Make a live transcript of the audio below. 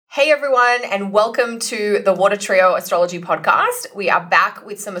Hey everyone, and welcome to the Water Trio Astrology Podcast. We are back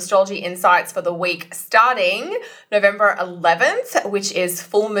with some astrology insights for the week starting November 11th, which is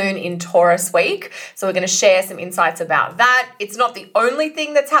full moon in Taurus week. So we're going to share some insights about that. It's not the only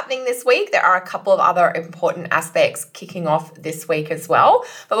thing that's happening this week. There are a couple of other important aspects kicking off this week as well.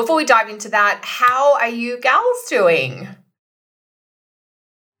 But before we dive into that, how are you gals doing?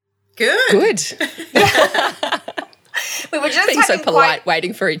 Good. Yeah. We were just being so polite,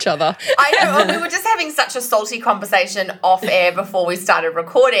 waiting for each other. I know. We were just having such a salty conversation off air before we started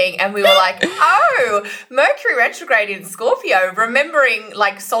recording, and we were like, "Oh, Mercury retrograde in Scorpio," remembering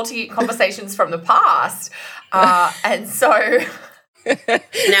like salty conversations from the past, and so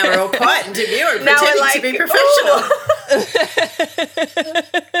now we're all quiet and demure and now pretending like, to be professional.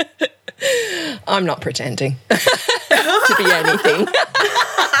 I'm not pretending to be anything.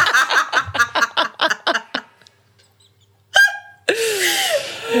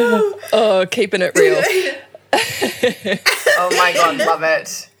 Oh, keeping it real. Oh my God, love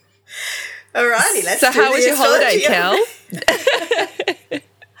it. Alrighty, let's So do how was your holiday, Cal?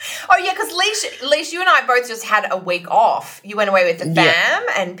 Oh yeah, because Leash, you and I both just had a week off. You went away with the fam,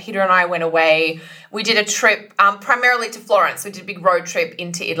 and Peter and I went away. We did a trip primarily to Florence. We did a big road trip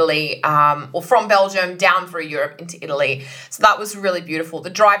into Italy, or from Belgium down through Europe into Italy. So that was really beautiful. The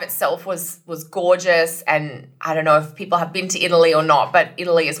drive itself was gorgeous, and I don't know if people have been to Italy or not, but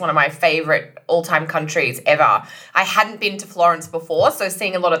Italy is one of my favorite all-time countries ever. I hadn't been to Florence before, so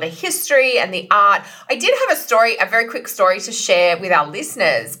seeing a lot of the history and the art. I did have a very quick story to share with our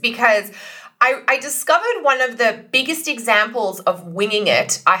listeners because I discovered one of the biggest examples of winging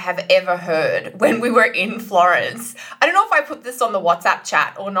it I have ever heard when we were in Florence. I don't know if I put this on the WhatsApp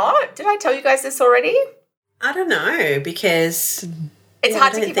chat or not. Did I tell you guys this already? I don't know, because it's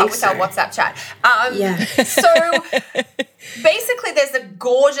hard to keep up with our WhatsApp chat. So basically there's a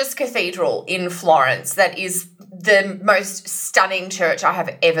gorgeous cathedral in Florence that is the most stunning church I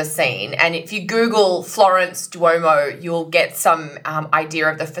have ever seen. And if you Google Florence Duomo, you'll get some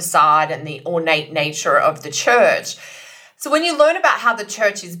idea of the facade and the ornate nature of the church. So when you learn about how the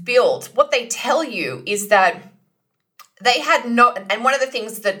church is built, what they tell you is that they had and one of the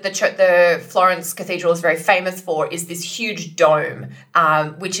things that the Florence Cathedral is very famous for is this huge dome,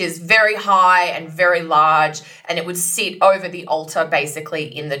 which is very high and very large, and it would sit over the altar basically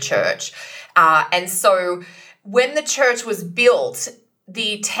in the church. And so when the church was built,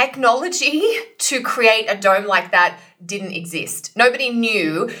 the technology to create a dome like that didn't exist. Nobody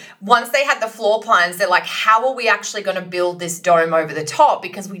knew. Once they had the floor plans, they're like, how are we actually going to build this dome over the top?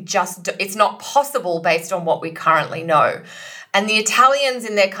 Because it's not possible based on what we currently know. And the Italians,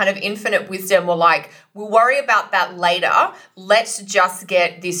 in their kind of infinite wisdom, were like, we'll worry about that later. Let's just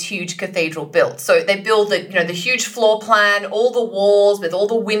get this huge cathedral built. So they build the huge floor plan, all the walls with all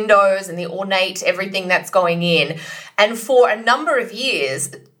the windows and the ornate everything that's going in. And for a number of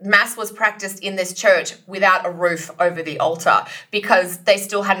years, Mass was practiced in this church without a roof over the altar because they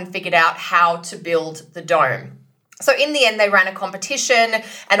still hadn't figured out how to build the dome. So in the end, they ran a competition,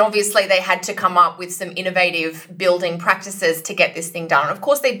 and obviously they had to come up with some innovative building practices to get this thing done. And of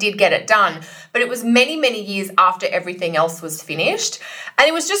course, they did get it done, but it was many, many years after everything else was finished. And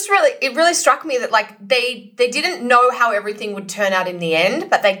it was just it really struck me that like they didn't know how everything would turn out in the end,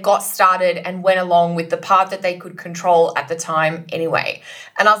 but they got started and went along with the part that they could control at the time anyway.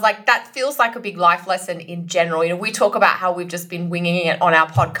 And I was like, that feels like a big life lesson in general. We talk about how we've just been winging it on our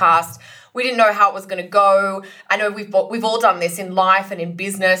podcast. We didn't know how it was going to go. I know we've all done this in life and in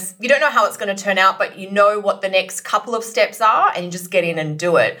business. You don't know how it's going to turn out, but you know what the next couple of steps are, and you just get in and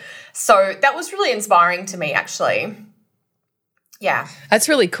do it. So that was really inspiring to me, actually. Yeah. That's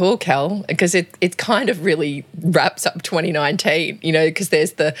really cool, Cal, because it kind of really wraps up 2019, because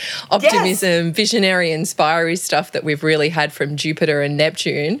there's the optimism, visionary, inspiring stuff that we've really had from Jupiter and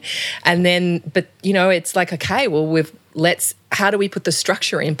Neptune. And then, but, it's like, okay, well, how do we put the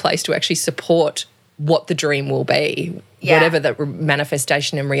structure in place to actually support what the dream will be, whatever the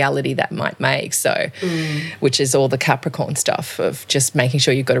manifestation and reality that might make. So, which is all the Capricorn stuff of just making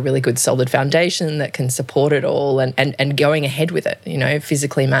sure you've got a really good solid foundation that can support it all and going ahead with it,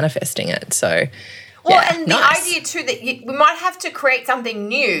 physically manifesting it. So, the idea too that we might have to create something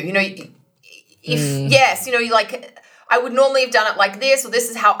new, I would normally have done it like this, or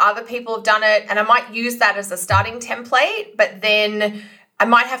this is how other people have done it, and I might use that as a starting template, but then I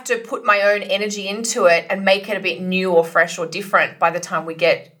might have to put my own energy into it and make it a bit new or fresh or different by the time we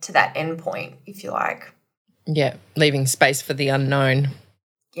get to that end point, if you like. Yeah, leaving space for the unknown.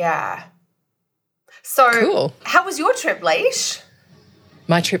 Yeah. So cool. How was your trip, Leash?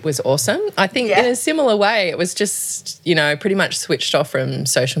 My trip was awesome. I think in a similar way, it was just, you know, pretty much switched off from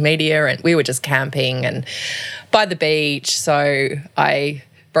social media, and we were just camping and by the beach. So I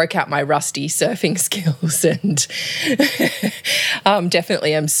broke out my rusty surfing skills and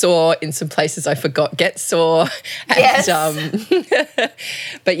definitely am sore in some places I forgot get sore. Yes.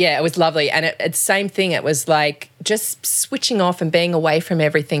 But yeah, it was lovely. And it's same thing. It was like just switching off and being away from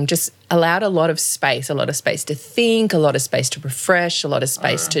everything just allowed a lot of space to think, a lot of space to refresh, a lot of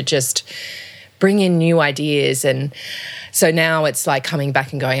space to just bring in new ideas. And so now it's like coming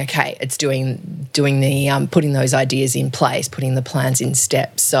back and going, okay, it's doing the putting those ideas in place, putting the plans in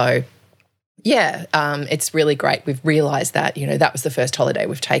steps. So yeah, it's really great. We've realised that, you know, that was the first holiday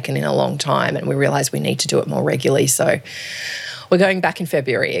we've taken in a long time, and we realised we need to do it more regularly. So we're going back in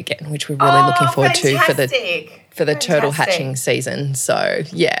February again, which we're really looking forward to for the turtle hatching season. So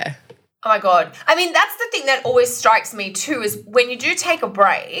yeah. Oh my God. I mean, that's the thing that always strikes me too, is when you do take a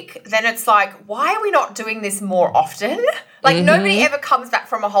break, then it's like, why are we not doing this more often? Like nobody ever comes back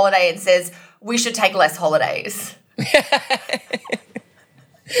from a holiday and says, we should take less holidays. Yeah,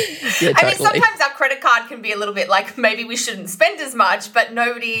 totally. I mean, sometimes our credit card can be a little bit like maybe we shouldn't spend as much, but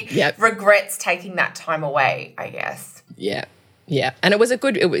nobody regrets taking that time away, I guess. Yeah. Yeah, and it was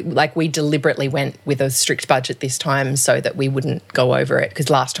like we deliberately went with a strict budget this time so that we wouldn't go over it, because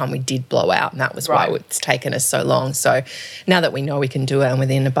last time we did blow out, and that was why it's taken us so long. So now that we know we can do it and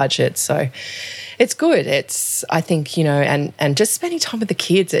within a budget, so it's good. I think, you know, and just spending time with the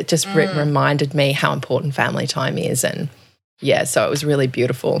kids, it just reminded me how important family time is. And yeah, so it was really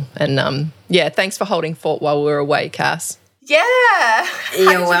beautiful. And yeah, thanks for holding fort while we were away, Cass. Yeah.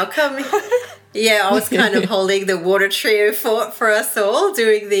 You're welcome. Yeah, I was kind of holding the water trio fort for us all,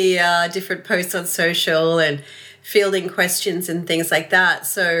 doing the different posts on social and fielding questions and things like that.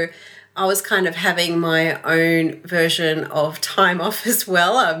 So I was kind of having my own version of time off as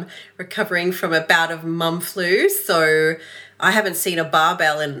well. I'm recovering from a bout of mum flu, so I haven't seen a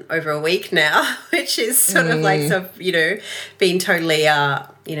barbell in over a week now, which is sort of like, so, you know, being totally,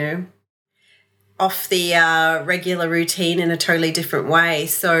 you know, off the regular routine in a totally different way.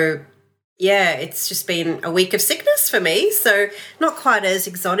 So yeah, it's just been a week of sickness for me. So not quite as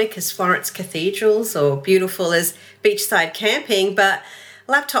exotic as Florence cathedrals or beautiful as beachside camping, but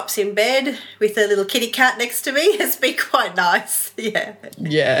laptops in bed with a little kitty cat next to me has been quite nice. Yeah.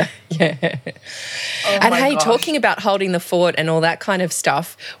 Yeah. And hey, talking about holding the fort and all that kind of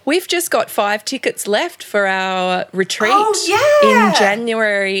stuff, we've just got 5 tickets left for our retreat in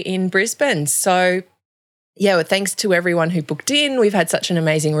January in Brisbane. So yeah, well, thanks to everyone who booked in. We've had such an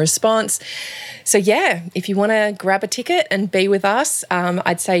amazing response. So, yeah, if you want to grab a ticket and be with us,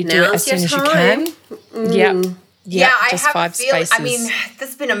 I'd say do it as soon as you can. Yeah, I just have 5 spaces. I mean, this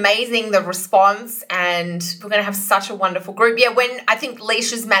has been amazing, the response, and we're going to have such a wonderful group. Yeah, when I think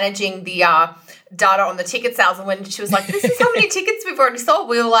Leisha's managing the data on the ticket sales, and when she was like, this is how many tickets we've already sold,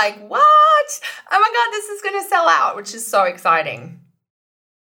 we were like, what? Oh, my God, this is going to sell out, which is so exciting.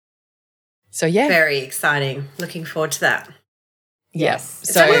 So, yeah. Very exciting. Looking forward to that. Yes.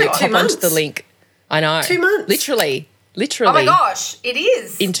 So hop onto the link. I know. 2 months. Literally. Oh, my gosh. It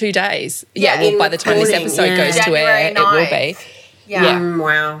is. In 2 days. Yeah, well, by the time this episode goes to air, 9th. It will be. Yeah.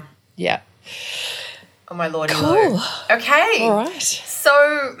 Wow. Yeah. Oh, my Lordy. Cool. Okay. All right.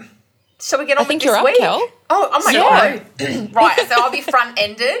 So, shall we get on with this week? I think you're up, Kel. Oh my God. Right, so I'll be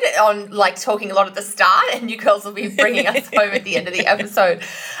front-ended on, like, talking a lot at the start, and you girls will be bringing us home at the end of the episode.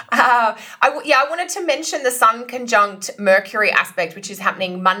 I wanted to mention the Sun conjunct Mercury aspect, which is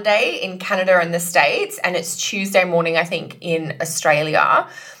happening Monday in Canada and the States, and it's Tuesday morning, I think, in Australia.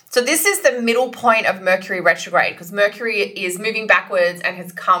 So this is the middle point of Mercury retrograde, because Mercury is moving backwards and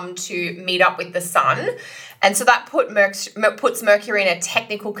has come to meet up with the Sun. And so that puts Mercury in a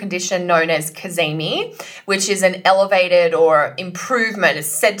technical condition known as Cazimi, which is an elevated or improvement. It's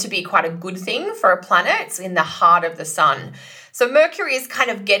said to be quite a good thing for a planet. It's in the heart of the Sun. So Mercury is kind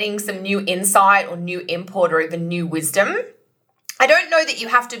of getting some new insight or new input or even new wisdom. I don't know that you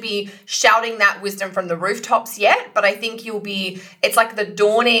have to be shouting that wisdom from the rooftops yet, but I think it's like the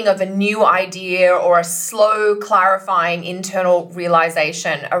dawning of a new idea or a slow clarifying internal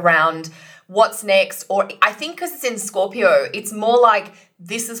realization around what's next. Or I think because it's in Scorpio, it's more like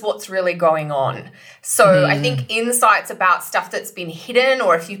this is what's really going on. So I think insights about stuff that's been hidden,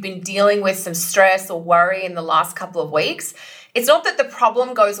 or if you've been dealing with some stress or worry in the last couple of weeks, it's not that the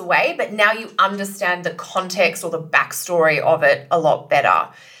problem goes away, but now you understand the context or the backstory of it a lot better.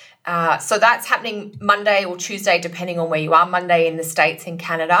 So that's happening Monday or Tuesday, depending on where you are. Monday in the States, in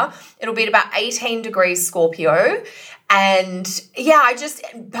Canada. It'll be at about 18 degrees Scorpio. And yeah,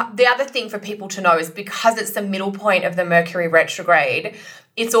 the other thing for people to know is because it's the middle point of the Mercury retrograde,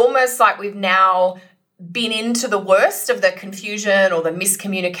 it's almost like we've now been into the worst of the confusion or the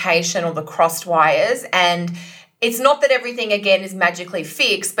miscommunication or the crossed wires. And it's not that everything, again, is magically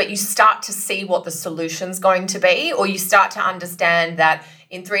fixed, but you start to see what the solution's going to be, or you start to understand that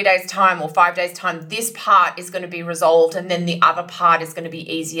in 3 days' time or 5 days' time, this part is going to be resolved and then the other part is going to be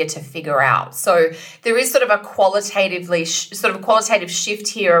easier to figure out. So there is sort of a qualitative shift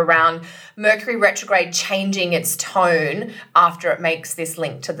here around Mercury retrograde changing its tone after it makes this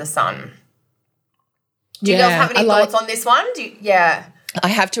link to the sun. Do you guys have any thoughts on this one? I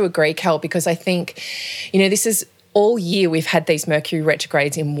have to agree, Cal, because I think, this is all year we've had these Mercury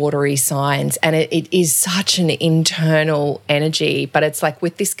retrogrades in watery signs, and it is such an internal energy. But it's like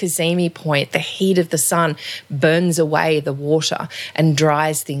with this Cazimi point, the heat of the sun burns away the water and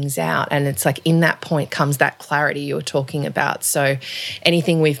dries things out. And it's like in that point comes that clarity you're talking about. So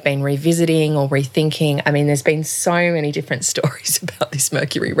anything we've been revisiting or rethinking, I mean, there's been so many different stories about this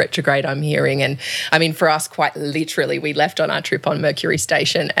Mercury retrograde I'm hearing. And I mean, for us, quite literally, we left on our trip on Mercury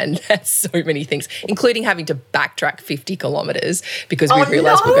Station and had so many things, including having to backtrack 50 kilometres because we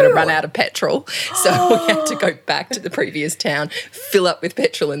realised we're going to run out of petrol. So we had to go back to the previous town, fill up with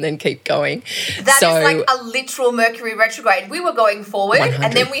petrol and then keep going. That is like a literal Mercury retrograde. We were going forward 100.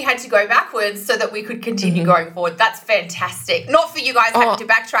 And then we had to go backwards so that we could continue going forward. That's fantastic. Not for you guys having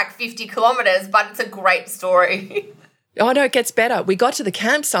to backtrack 50 kilometres, but it's a great story. Oh, no, it gets better. We got to the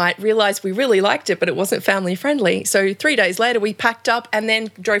campsite, realised we really liked it, but it wasn't family friendly. So 3 days later, we packed up and then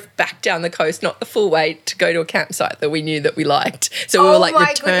drove back down the coast, not the full way, to go to a campsite that we knew that we liked. So we were like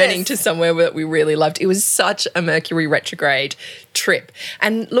returning to somewhere that we really loved. It was such a Mercury retrograde trip.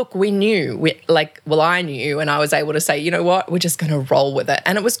 And look, I knew, and I was able to say, you know what, we're just going to roll with it.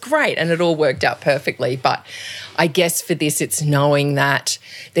 And it was great and it all worked out perfectly. But I guess for this, it's knowing that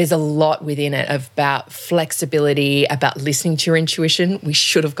there's a lot within it about flexibility, about listening to your intuition. We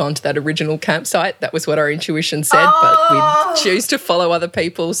should have gone to that original campsite. That was what our intuition said, but we choose to follow other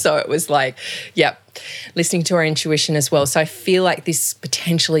people. So it was like, listening to our intuition as well. So I feel like this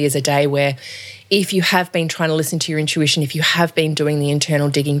potentially is a day where if you have been trying to listen to your intuition, if you have been doing the internal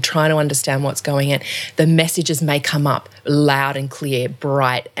digging, trying to understand what's going on, the messages may come up loud and clear,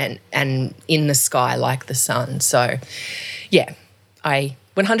 bright and in the sky like the sun. So, I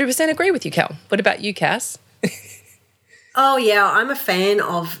 100% agree with you, Cal. What about you, Cass? Oh, yeah, I'm a fan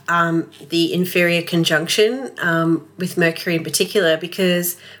of the inferior conjunction with Mercury in particular,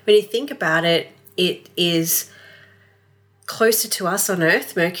 because when you think about it, it is closer to us on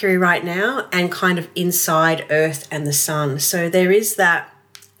Earth, Mercury right now, and kind of inside Earth and the sun. So there is that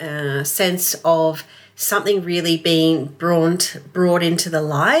sense of something really being brought into the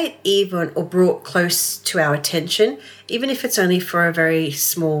light, or brought close to our attention, even if it's only for a very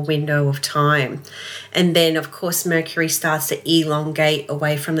small window of time. And then, of course, Mercury starts to elongate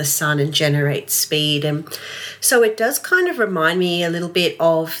away from the sun and generate speed. And so it does kind of remind me a little bit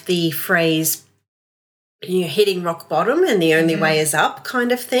of the phrase, hitting rock bottom and the only way is up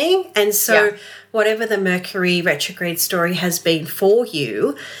kind of thing. And so whatever the Mercury retrograde story has been for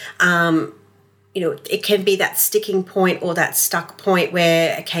you, it can be that sticking point or that stuck point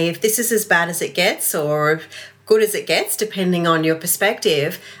where, okay, if this is as bad as it gets or good as it gets, depending on your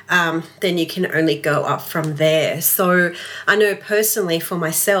perspective, then you can only go up from there. So I know personally for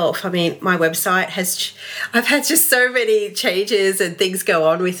myself, I mean, my website I've had just so many changes and things go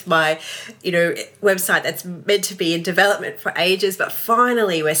on with my, website that's meant to be in development for ages, but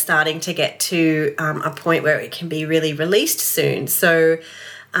finally we're starting to get to a point where it can be really released soon. So,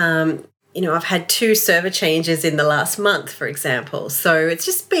 I've had 2 server changes in the last month, for example. So it's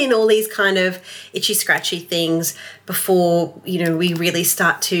just been all these kind of itchy, scratchy things before, we really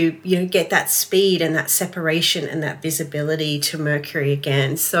start to, get that speed and that separation and that visibility to Mercury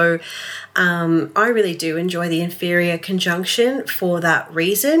again. So I really do enjoy the inferior conjunction for that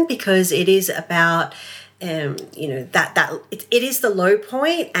reason, because it is about it is the low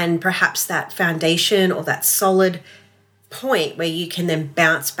point and perhaps that foundation or that solid point where you can then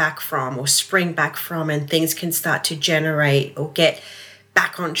bounce back from or spring back from, and things can start to generate or get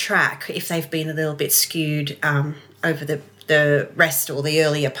back on track if they've been a little bit skewed over the rest or the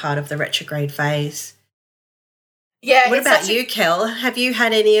earlier part of the retrograde phase. Yeah. What about you, Kel? Have you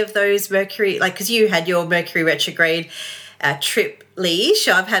had any of those Mercury, because you had your Mercury retrograde trip leash.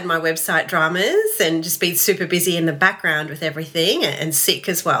 I've had my website dramas and just been super busy in the background with everything and sick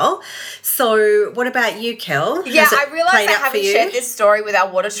as well. So what about you, Kel? Yeah, I realise I haven't shared this story with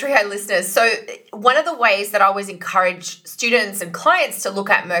our Water Trio listeners. So one of the ways that I always encourage students and clients to look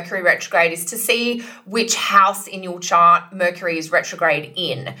at Mercury retrograde is to see which house in your chart Mercury is retrograde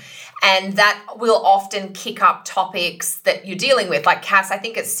in. And that will often kick up topics that you're dealing with. Like, Cass, I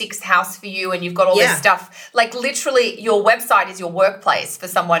think it's 6th house for you, and you've got all this stuff. Like, literally, your website is your workplace for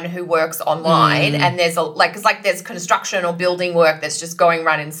someone who works online. And there's there's construction or building work that's just going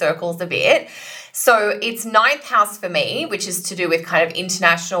around in circles a bit. So it's 9th house for me, which is to do with kind of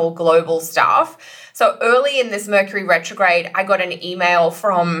international, global stuff. So early in this Mercury retrograde, I got an email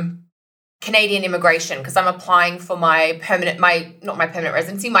from Canadian immigration because I'm applying for my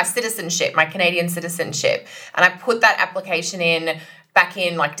citizenship, my Canadian citizenship. And I put that application in back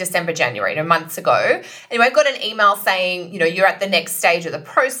in like December, January, months ago. Anyway, I got an email saying, you're at the next stage of the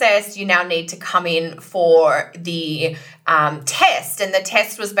process. You now need to come in for the test. And the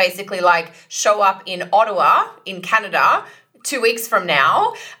test was basically like show up in Ottawa in Canada 2 weeks from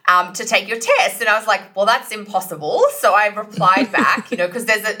now to take your test. And I was like, well, that's impossible. So I replied back, because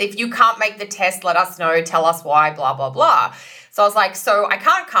if you can't make the test, let us know, tell us why, blah, blah, blah. So I was like, so I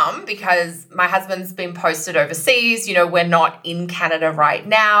can't come because my husband's been posted overseas. We're not in Canada right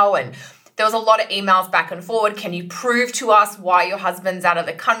now. And there was a lot of emails back and forward. Can you prove to us why your husband's out of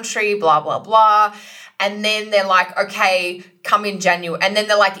the country, blah, blah, blah. And then they're like, okay, come in January. And then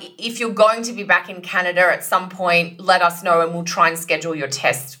they're like, if you're going to be back in Canada at some point, let us know and we'll try and schedule your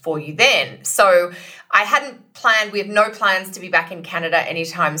test for you then. So I hadn't planned, we have no plans to be back in Canada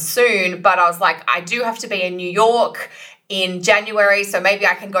anytime soon, but I was like, I do have to be in New York in January, so maybe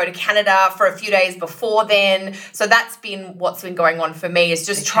I can go to Canada for a few days before then. So that's been what's been going on for me, is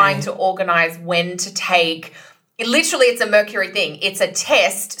just trying to organize when to take. Literally, it's a Mercury thing. It's a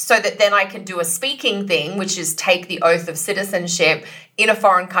test so that then I can do a speaking thing, which is take the oath of citizenship in a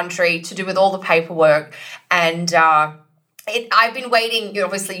foreign country to do with all the paperwork. And I've been waiting.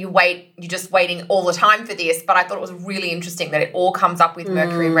 Obviously, you're just waiting all the time for this, but I thought it was really interesting that it all comes up with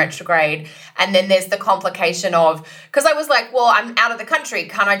Mercury retrograde. And then there's the complication of, because I was like, well, I'm out of the country.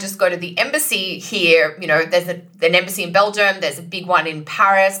 Can't I just go to the embassy here? There's an embassy in Belgium. There's a big one in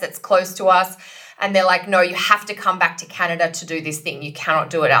Paris that's close to us. And they're like, no, you have to come back to Canada to do this thing. You cannot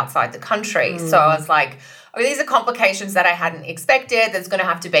do it outside the country. So I was like, okay, these are complications that I hadn't expected. There's going to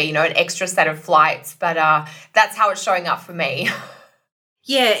have to be, an extra set of flights. But that's how it's showing up for me.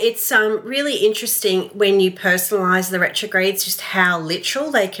 Yeah, it's really interesting when you personalise the retrogrades, just how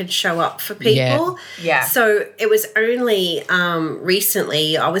literal they can show up for people. Yeah. So it was only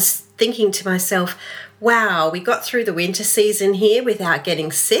recently I was thinking to myself, wow, we got through the winter season here without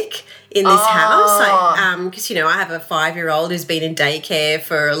getting sick in this house. Because, I have a 5-year-old who's been in daycare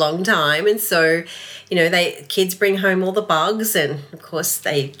for a long time. And so, kids bring home all the bugs and, of course,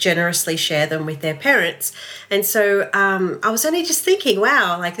 they generously share them with their parents. And so I was only just thinking,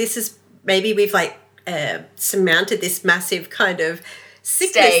 wow, like this is maybe we've surmounted this massive kind of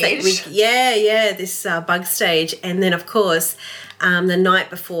sickness stage. This bug stage. And then, of course, the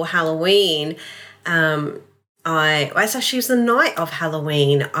night before Halloween, it was the night of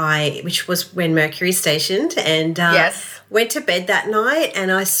Halloween, which was when Mercury stationed, and went to bed that night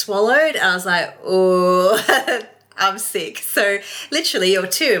and I swallowed. I was like, oh, I'm sick. So literally, you're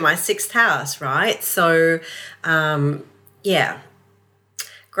too in my 6th house, right? So,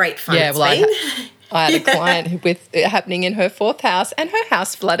 great fun. Yeah, I had a client with it happening in her 4th house, and her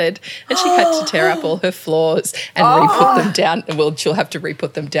house flooded, and she had to tear up all her floors and re-put them down. Well, she'll have to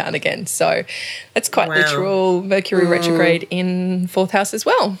re-put them down again. So it's quite literal Mercury retrograde in 4th house as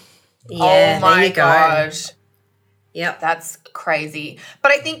well. Yeah, oh my gosh. Yep. That's crazy.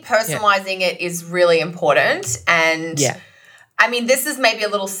 But I think personalizing it is really important. And I mean, this is maybe a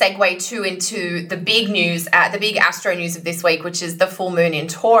little segue too into the big news, the big astro news of this week, which is the full moon in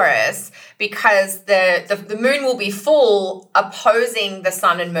Taurus, because the moon will be full, opposing the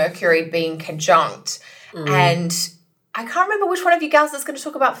sun and Mercury being conjunct. And I can't remember which one of you gals is going to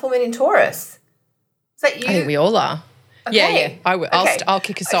talk about full moon in Taurus. Is that you? I think we all are. Okay. Yeah. I will. I'll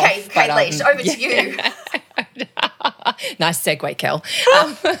kick us off. Okay, Leash, over to you. Nice segue, Kel.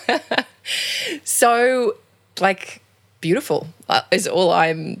 So, beautiful is all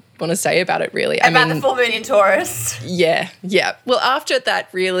I want to say about it, really. About the full moon in Taurus. Yeah. Well, after that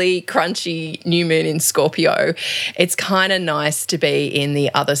really crunchy new moon in Scorpio, it's kind of nice to be in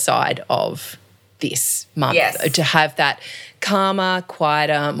the other side of this month, to have that calmer,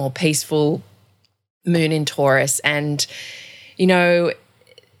 quieter, more peaceful moon in Taurus. And,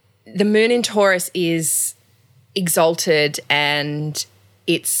 the moon in Taurus is exalted, and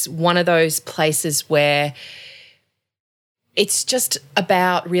it's one of those places where it's just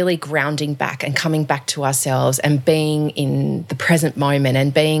about really grounding back and coming back to ourselves and being in the present moment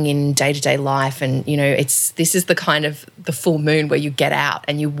and being in day-to-day life. And, you know, this is the kind of the full moon where you get out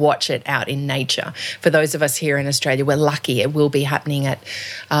and you watch it out in nature. For those of us here in Australia, we're lucky. It will be happening at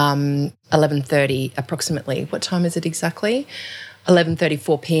 11:30 approximately. What time is it exactly?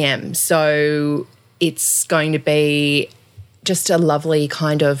 11:34 p.m. So it's going to be just a lovely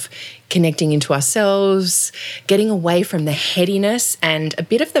kind of connecting into ourselves, getting away from the headiness and a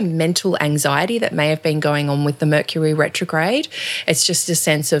bit of the mental anxiety that may have been going on with the Mercury retrograde. It's just a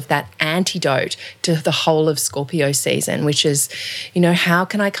sense of that antidote to the whole of Scorpio season, which is, you know, how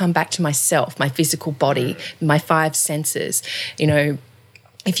can I come back to myself, my physical body, my five senses, you know,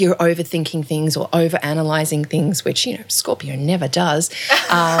 if you're overthinking things or overanalyzing things, which, you know, Scorpio never does,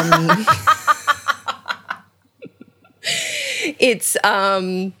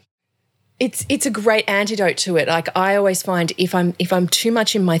 it's a great antidote to it. Like, I always find if I'm too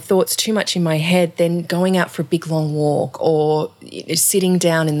much in my thoughts, too much in my head, then going out for a big long walk or sitting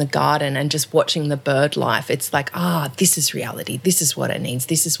down in the garden and just watching the bird life, it's like, this is reality. This is what it needs.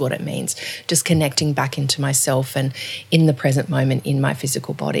 This is what it means. Just connecting back into myself and in the present moment in my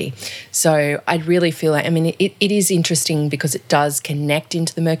physical body. So I really feel like, I mean, it is interesting because it does connect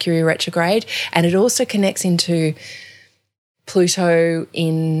into the Mercury retrograde, and it also connects into Pluto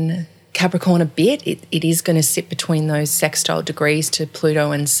in Capricorn a bit. It is going to sit between those sextile degrees to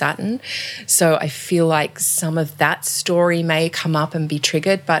Pluto and Saturn. So I feel like some of that story may come up and be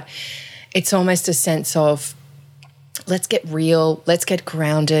triggered, but it's almost a sense of, let's get real, let's get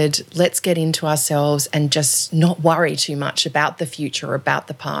grounded, let's get into ourselves and just not worry too much about the future or about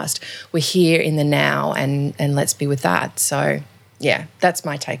the past. We're here in the now, and let's be with that. So yeah, that's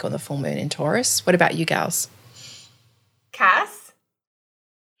my take on the full moon in Taurus. What about you gals? Cass?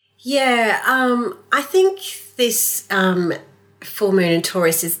 Yeah, I think this full moon in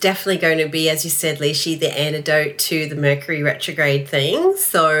Taurus is definitely going to be, as you said, Lishi, the antidote to the Mercury retrograde thing.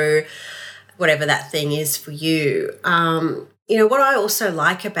 So whatever that thing is for you. You know, what I also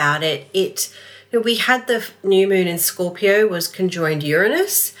like about it, you know, we had the new moon in Scorpio was conjoined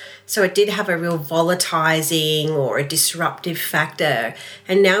Uranus. So it did have a real volatilizing or a disruptive factor.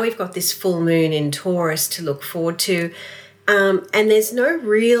 And now we've got this full moon in Taurus to look forward to. And there's no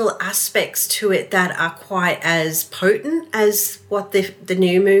real aspects to it that are quite as potent as what the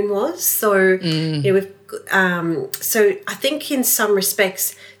new moon was. So, you know, so I think in some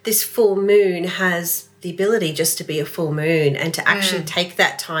respects, this full moon has the ability just to be a full moon and to actually take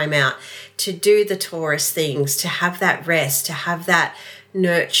that time out to do the Taurus things, to have that rest, to have that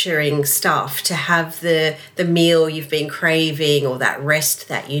nurturing stuff, to have the meal you've been craving or that rest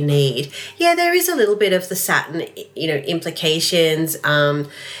that you need. Yeah, there is a little bit of the Saturn, you know, implications.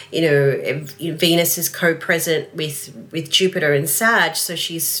 You know, Venus is co-present with Jupiter and Sag, so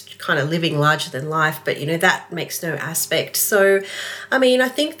she's kind of living larger than life, but, you know, that makes no aspect. So, I mean, I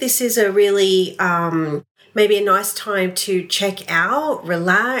think this is a really maybe a nice time to check out,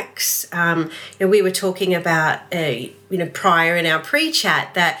 relax. You know, we were talking about, you know, prior in our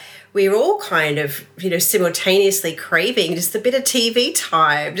pre-chat that we're all kind of, you know, simultaneously craving just a bit of TV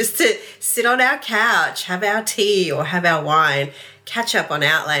time, just to sit on our couch, have our tea or have our wine, catch up on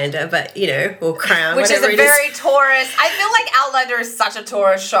Outlander, but, you know, or Crown, which is a it very Taurus. I feel like Outlander is such a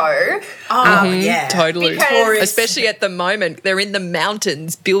Taurus show. Oh, yeah. Totally. Especially at the moment. They're in the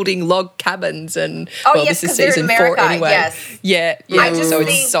mountains building log cabins and, yes, this is season 4 anyway. Yes. Yeah. I just so think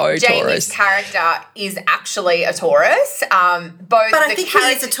it's so Jamie's Taurus. character is actually a Taurus. But I think he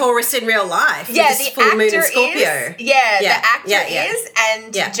is a Taurus in real life. Yeah, the full moon in Scorpio. The actor is,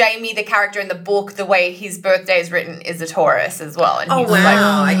 and Jamie, the character in the book, the way his birthday is written, is a Taurus as well. And oh,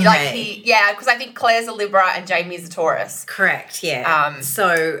 wow. Like, because I think Claire's a Libra and Jamie's a Taurus. Correct, yeah.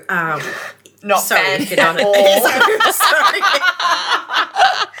 Not sorry fan if you're not at all.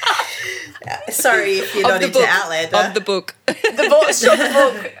 Sorry if you're not into Outlander. Of the book. The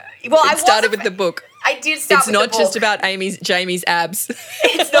book. Well, it started with the book. I did start with the book. It's not just about Jamie's abs.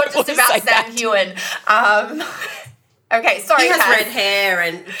 It's not just about Sam Hewen. Okay, sorry, he has Kat. red hair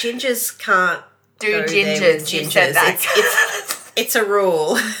and gingers can't do gingers. You said that. It's a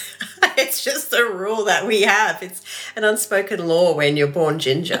rule. It's just a rule that we have. It's an unspoken law when you're born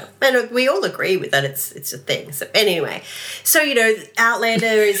ginger. And we all agree with that. It's a thing. So anyway, so, you know, Outlander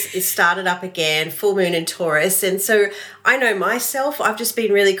is started up again, full moon in Taurus. And so I know myself, I've just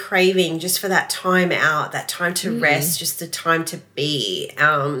been really craving just for that time out, that time to rest, just the time to be,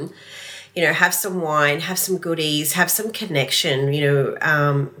 you know, have some wine, have some goodies, have some connection, you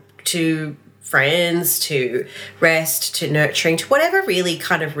know, to friends, to rest, to nurturing, to whatever really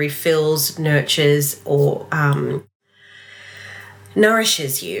kind of refills, nurtures, or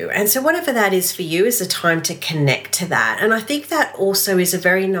nourishes you. And so whatever that is for you is a time to connect to that. And I think that also is a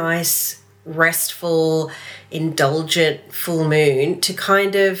very nice, restful, indulgent full moon to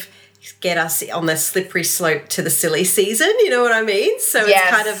kind of get us on the slippery slope to the silly season, you know what I mean? So It's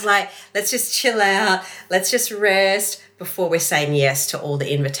kind of like, let's just chill out, let's just rest before we're saying yes to all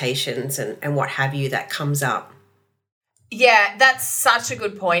the invitations and what have you that comes up. Yeah, that's such a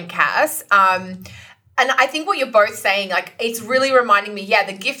good point, Cass. And I think what you're both saying, like, it's really reminding me,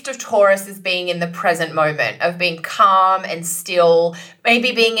 the gift of Taurus is being in the present moment, of being calm and still,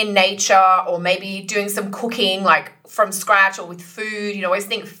 maybe being in nature or maybe doing some cooking, like from scratch or with food. You know, I always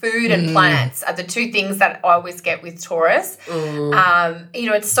think food and plants are the two things that I always get with Taurus. You know,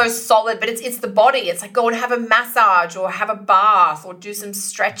 it's so solid, but it's the body. It's like go and have a massage or have a bath or do some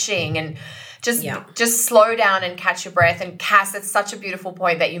stretching and just slow down and catch your breath. And Cass, it's such a beautiful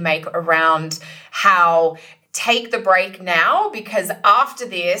point that you make around how take the break now, because after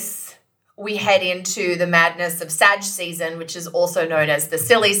this we head into the madness of Sag season, which is also known as the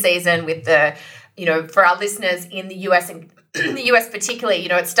silly season with the, you know, for our listeners in the US and the US particularly, you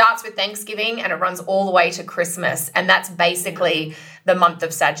know, it starts with Thanksgiving and it runs all the way to Christmas. And that's basically the month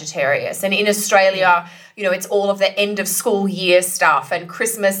of Sagittarius. And in Australia, you know, it's all of the end of school year stuff, and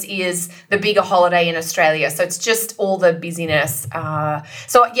Christmas is the bigger holiday in Australia. So it's just all the busyness. I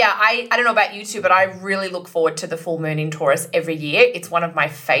don't know about you two, but I really look forward to the full moon in Taurus every year. It's one of my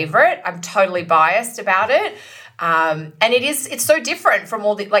favorite. I'm totally biased about it. And it's so different from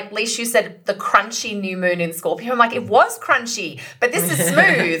all the, like Leash, you said, the crunchy new moon in Scorpio. I'm like, it was crunchy, but this is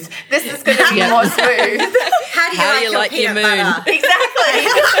smooth. This is going to be more smooth. How do you like your moon? Butter? Exactly.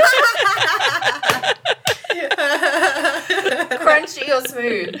 Crunchy or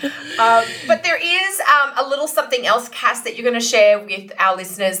smooth. But there is a little something else, Cass, that you're going to share with our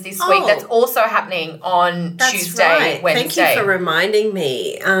listeners this week that's also happening on Tuesday, Wednesday. Thank you for reminding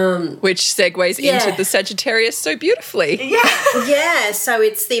me. Which segues into the Sagittarius so beautifully. Yeah, so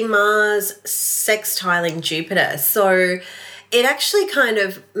it's the Mars sextiling Jupiter. So it actually kind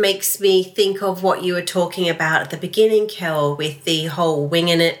of makes me think of what you were talking about at the beginning, Kel, with the whole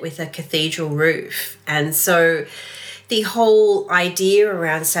winging it with a cathedral roof. And so the whole idea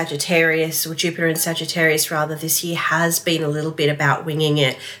around Sagittarius, or Jupiter in Sagittarius rather, this year has been a little bit about winging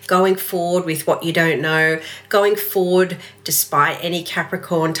it, going forward with what you don't know, going forward despite any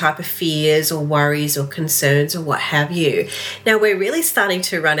Capricorn type of fears or worries or concerns or what have you. Now we're really starting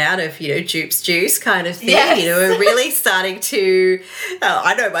to run out of, you know, Jupe's juice kind of thing. Yes. You know, we're really starting to,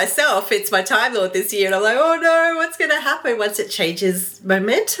 I know myself, it's my Time Lord this year and I'm like, oh no, what's going to happen once it changes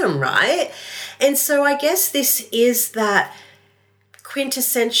momentum, right? And so I guess this is that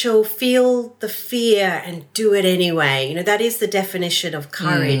quintessential feel the fear and do it anyway. You know, that is the definition of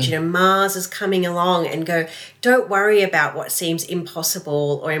courage. You know, Mars is coming along and go, don't worry about what seems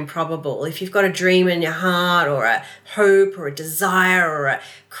impossible or improbable. If you've got a dream in your heart or a hope or a desire or a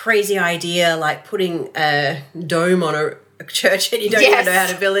crazy idea like putting a dome on a church and you don't even know how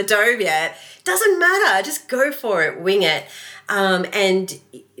to build a dome yet, doesn't matter. Just go for it, wing it. And,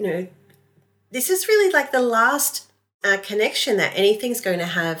 you know, this is really like the last connection that anything's going to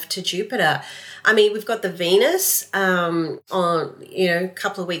have to Jupiter. I mean, we've got the Venus on, you know, a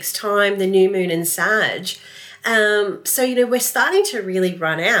couple of weeks' time, the new moon in Sag. So, you know, we're starting to really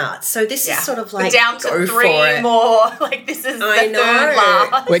run out. So this is sort of like, we're down to 3 more. Like this is the third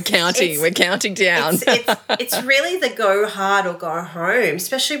last. We're counting down. It's really the go hard or go home,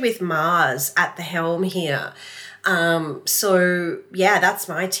 especially with Mars at the helm here. So yeah, that's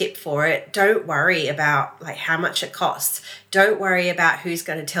my tip for it. Don't worry about like how much it costs. Don't worry about who's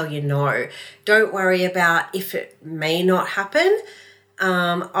going to tell you no. Don't worry about if it may not happen.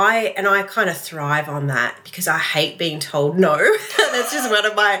 I kind of thrive on that because I hate being told no. That's just one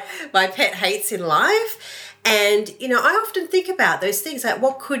of my pet hates in life. And, you know, I often think about those things like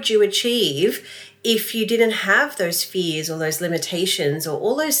what could you achieve if you didn't have those fears or those limitations or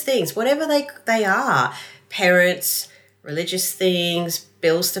all those things, whatever they are. Parents, religious things,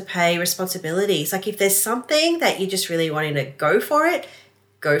 bills to pay, responsibilities. Like if there's something that you're just really wanting to go for it,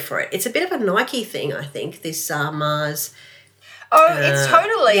 go for it. It's a bit of a Nike thing, I think, this Mars. Oh, it's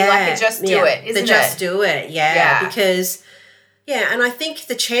totally like a just do it, isn't it? Just do it, because, and I think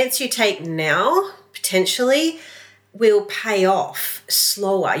the chance you take now, potentially, will pay off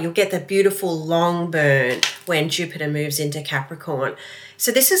slower. You'll get the beautiful long burn when Jupiter moves into Capricorn.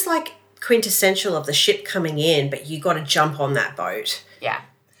 So this is like quintessential of the ship coming in, but you got to jump on that boat.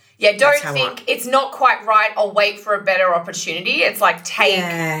 Yeah, don't think it's not quite right, I'll wait for a better opportunity. It's like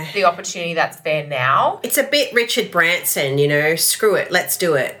take the opportunity that's there now. It's a bit Richard Branson, you know, screw it, let's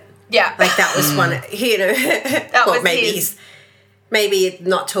do it. Yeah. Like that was one, you know, that was maybe his. Maybe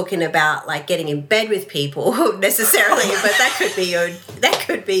not talking about like getting in bed with people necessarily, but that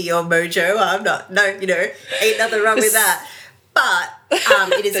could be your mojo. I'm not, no, you know, ain't nothing wrong with that. But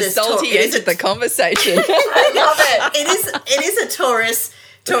it is the salty edge of the conversation. I love it. It is a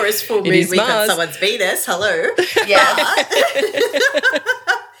Taurus full moon week on someone's Venus. Hello. Yeah.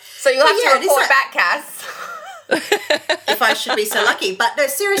 So you'll have to report back, Cass. If I should be so lucky. But no,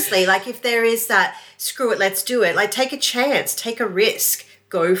 seriously, like if there is that, screw it, let's do it. Like take a chance, take a risk,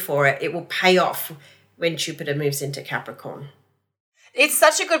 go for it. It will pay off when Jupiter moves into Capricorn. It's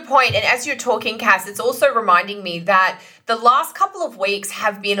such a good point. And as you're talking, Cass, it's also reminding me that the last couple of weeks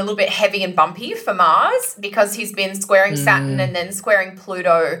have been a little bit heavy and bumpy for Mars because he's been squaring Saturn and then squaring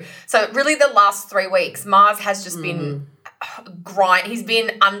Pluto. So really the last 3 weeks, Mars has just been He's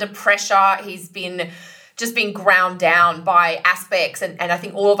been under pressure. He's been just been ground down by aspects. And I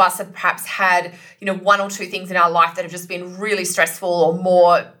think all of us have perhaps had, you know, 1 or 2 things in our life that have just been really stressful or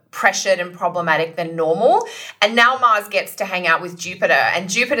more pressured and problematic than normal. And now Mars gets to hang out with Jupiter, and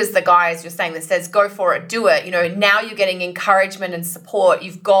Jupiter's the guy, as you're saying, that says, go for it, do it. You know, now you're getting encouragement and support.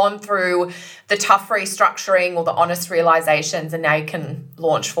 You've gone through the tough restructuring or the honest realizations, and now you can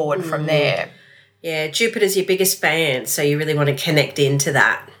launch forward from there. Yeah, Jupiter's your biggest fan, so you really want to connect into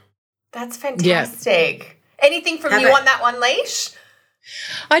that. That's fantastic. Yeah. Anything from you on that one, Leash?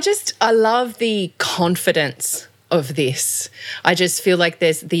 I love the confidence of this. I just feel like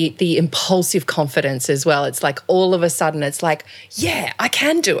there's the impulsive confidence as well. It's like all of a sudden it's like, yeah, I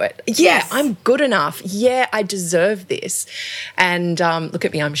can do it. Yeah, yes. I'm good enough. Yeah, I deserve this. And look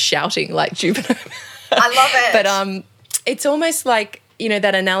at me, I'm shouting like Jupiter. I love it. But it's almost like, you know,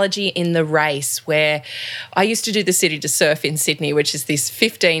 that analogy in the race where I used to do the City to Surf in Sydney, which is this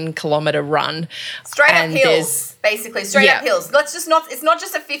 15-kilometre run. Straight up hills, basically. Straight up hills. It's not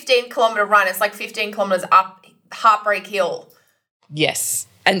just a 15-kilometre run. It's like 15 kilometres up Heartbreak Hill. Yes.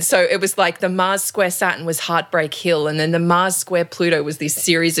 And so it was like the Mars square Saturn was Heartbreak Hill, and then the Mars square Pluto was this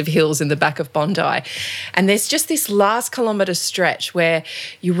series of hills in the back of Bondi. And there's just this last kilometre stretch where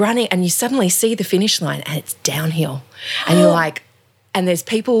you're running and you suddenly see the finish line and it's downhill. And you're like, and there's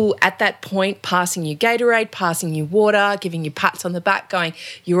people at that point passing you Gatorade, passing you water, giving you pats on the back, going,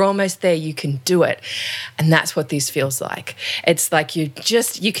 you're almost there, you can do it. And that's what this feels like. It's like you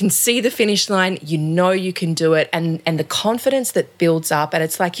can see the finish line, you know you can do it, and the confidence that builds up, and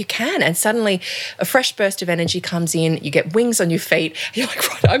it's like you can. And suddenly a fresh burst of energy comes in, you get wings on your feet, you're like,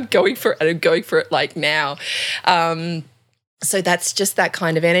 right, I'm going for it, and I'm going for it like now. So that's just that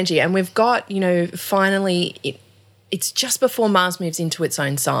kind of energy. And we've got, you know, finally it's just before Mars moves into its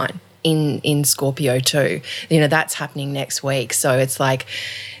own sign in Scorpio too. You know, that's happening next week. So it's like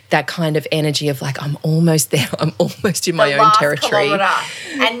that kind of energy of like, I'm almost there. I'm almost in my own territory.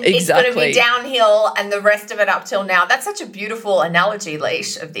 And it's going to be downhill and the rest of it up till now. That's such a beautiful analogy,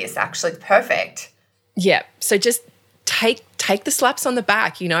 Leash, of this, actually. Perfect. Yeah. So just take the slaps on the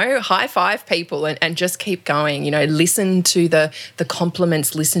back, you know, high five people and just keep going, you know, listen to the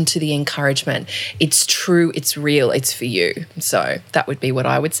compliments, listen to the encouragement. It's true, it's real, it's for you. So that would be what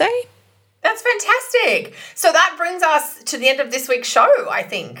I would say. That's fantastic. So that brings us to the end of this week's show, I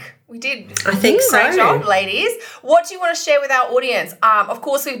think. We did. I think so. Great job, ladies. What do you want to share with our audience? Of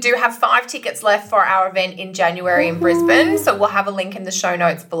course, we do have 5 tickets left for our event in January in Brisbane, so we'll have a link in the show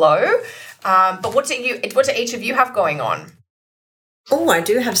notes below. But what do each of you have going on? Oh, I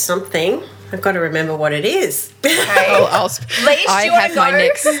do have something. I've got to remember what it is. Okay. Leash, do you want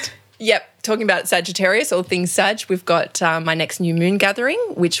to go? Yep. Talking about Sagittarius, all things Sag, we've got my next new moon gathering,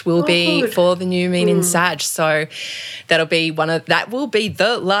 which will be for the new moon in Sag. So that will be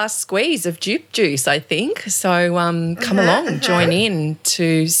the last squeeze of Jupe Juice, I think. So come along, join in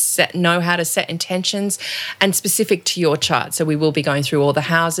to know how to set intentions and specific to your chart. So we will be going through all the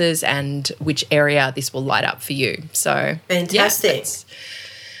houses and which area this will light up for you. So fantastic.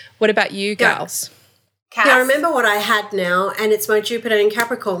 What about you, gals? Cass? Yeah, I remember what I had now, and it's my Jupiter in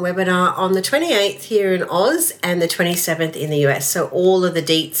Capricorn webinar on the 28th here in Oz and the 27th in the US. So all of the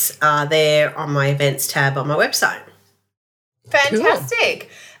deets are there on my events tab on my website. Fantastic.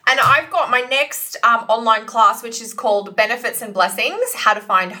 And I've got my next online class, which is called Benefits and Blessings, How to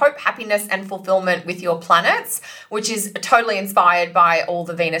Find Hope, Happiness and Fulfillment with Your Planets, which is totally inspired by all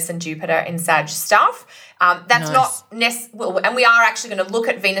the Venus and Jupiter in Sag stuff. That's nice. And we are actually going to look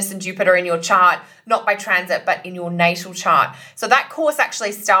at Venus and Jupiter in your chart, not by transit, but in your natal chart. So that course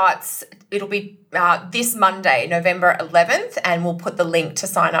actually starts, it'll be this Monday, November 11th, and we'll put the link to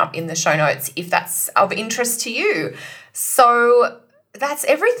sign up in the show notes if that's of interest to you. So that's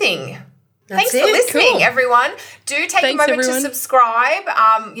everything. Thanks for listening, everyone. Do take a moment to subscribe,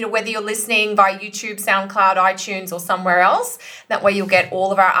 whether you're listening via YouTube, SoundCloud, iTunes, or somewhere else. That way you'll get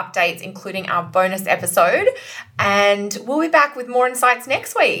all of our updates, including our bonus episode. And we'll be back with more insights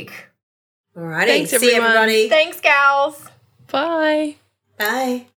next week. All righty. See everybody. Thanks, gals. Bye. Bye.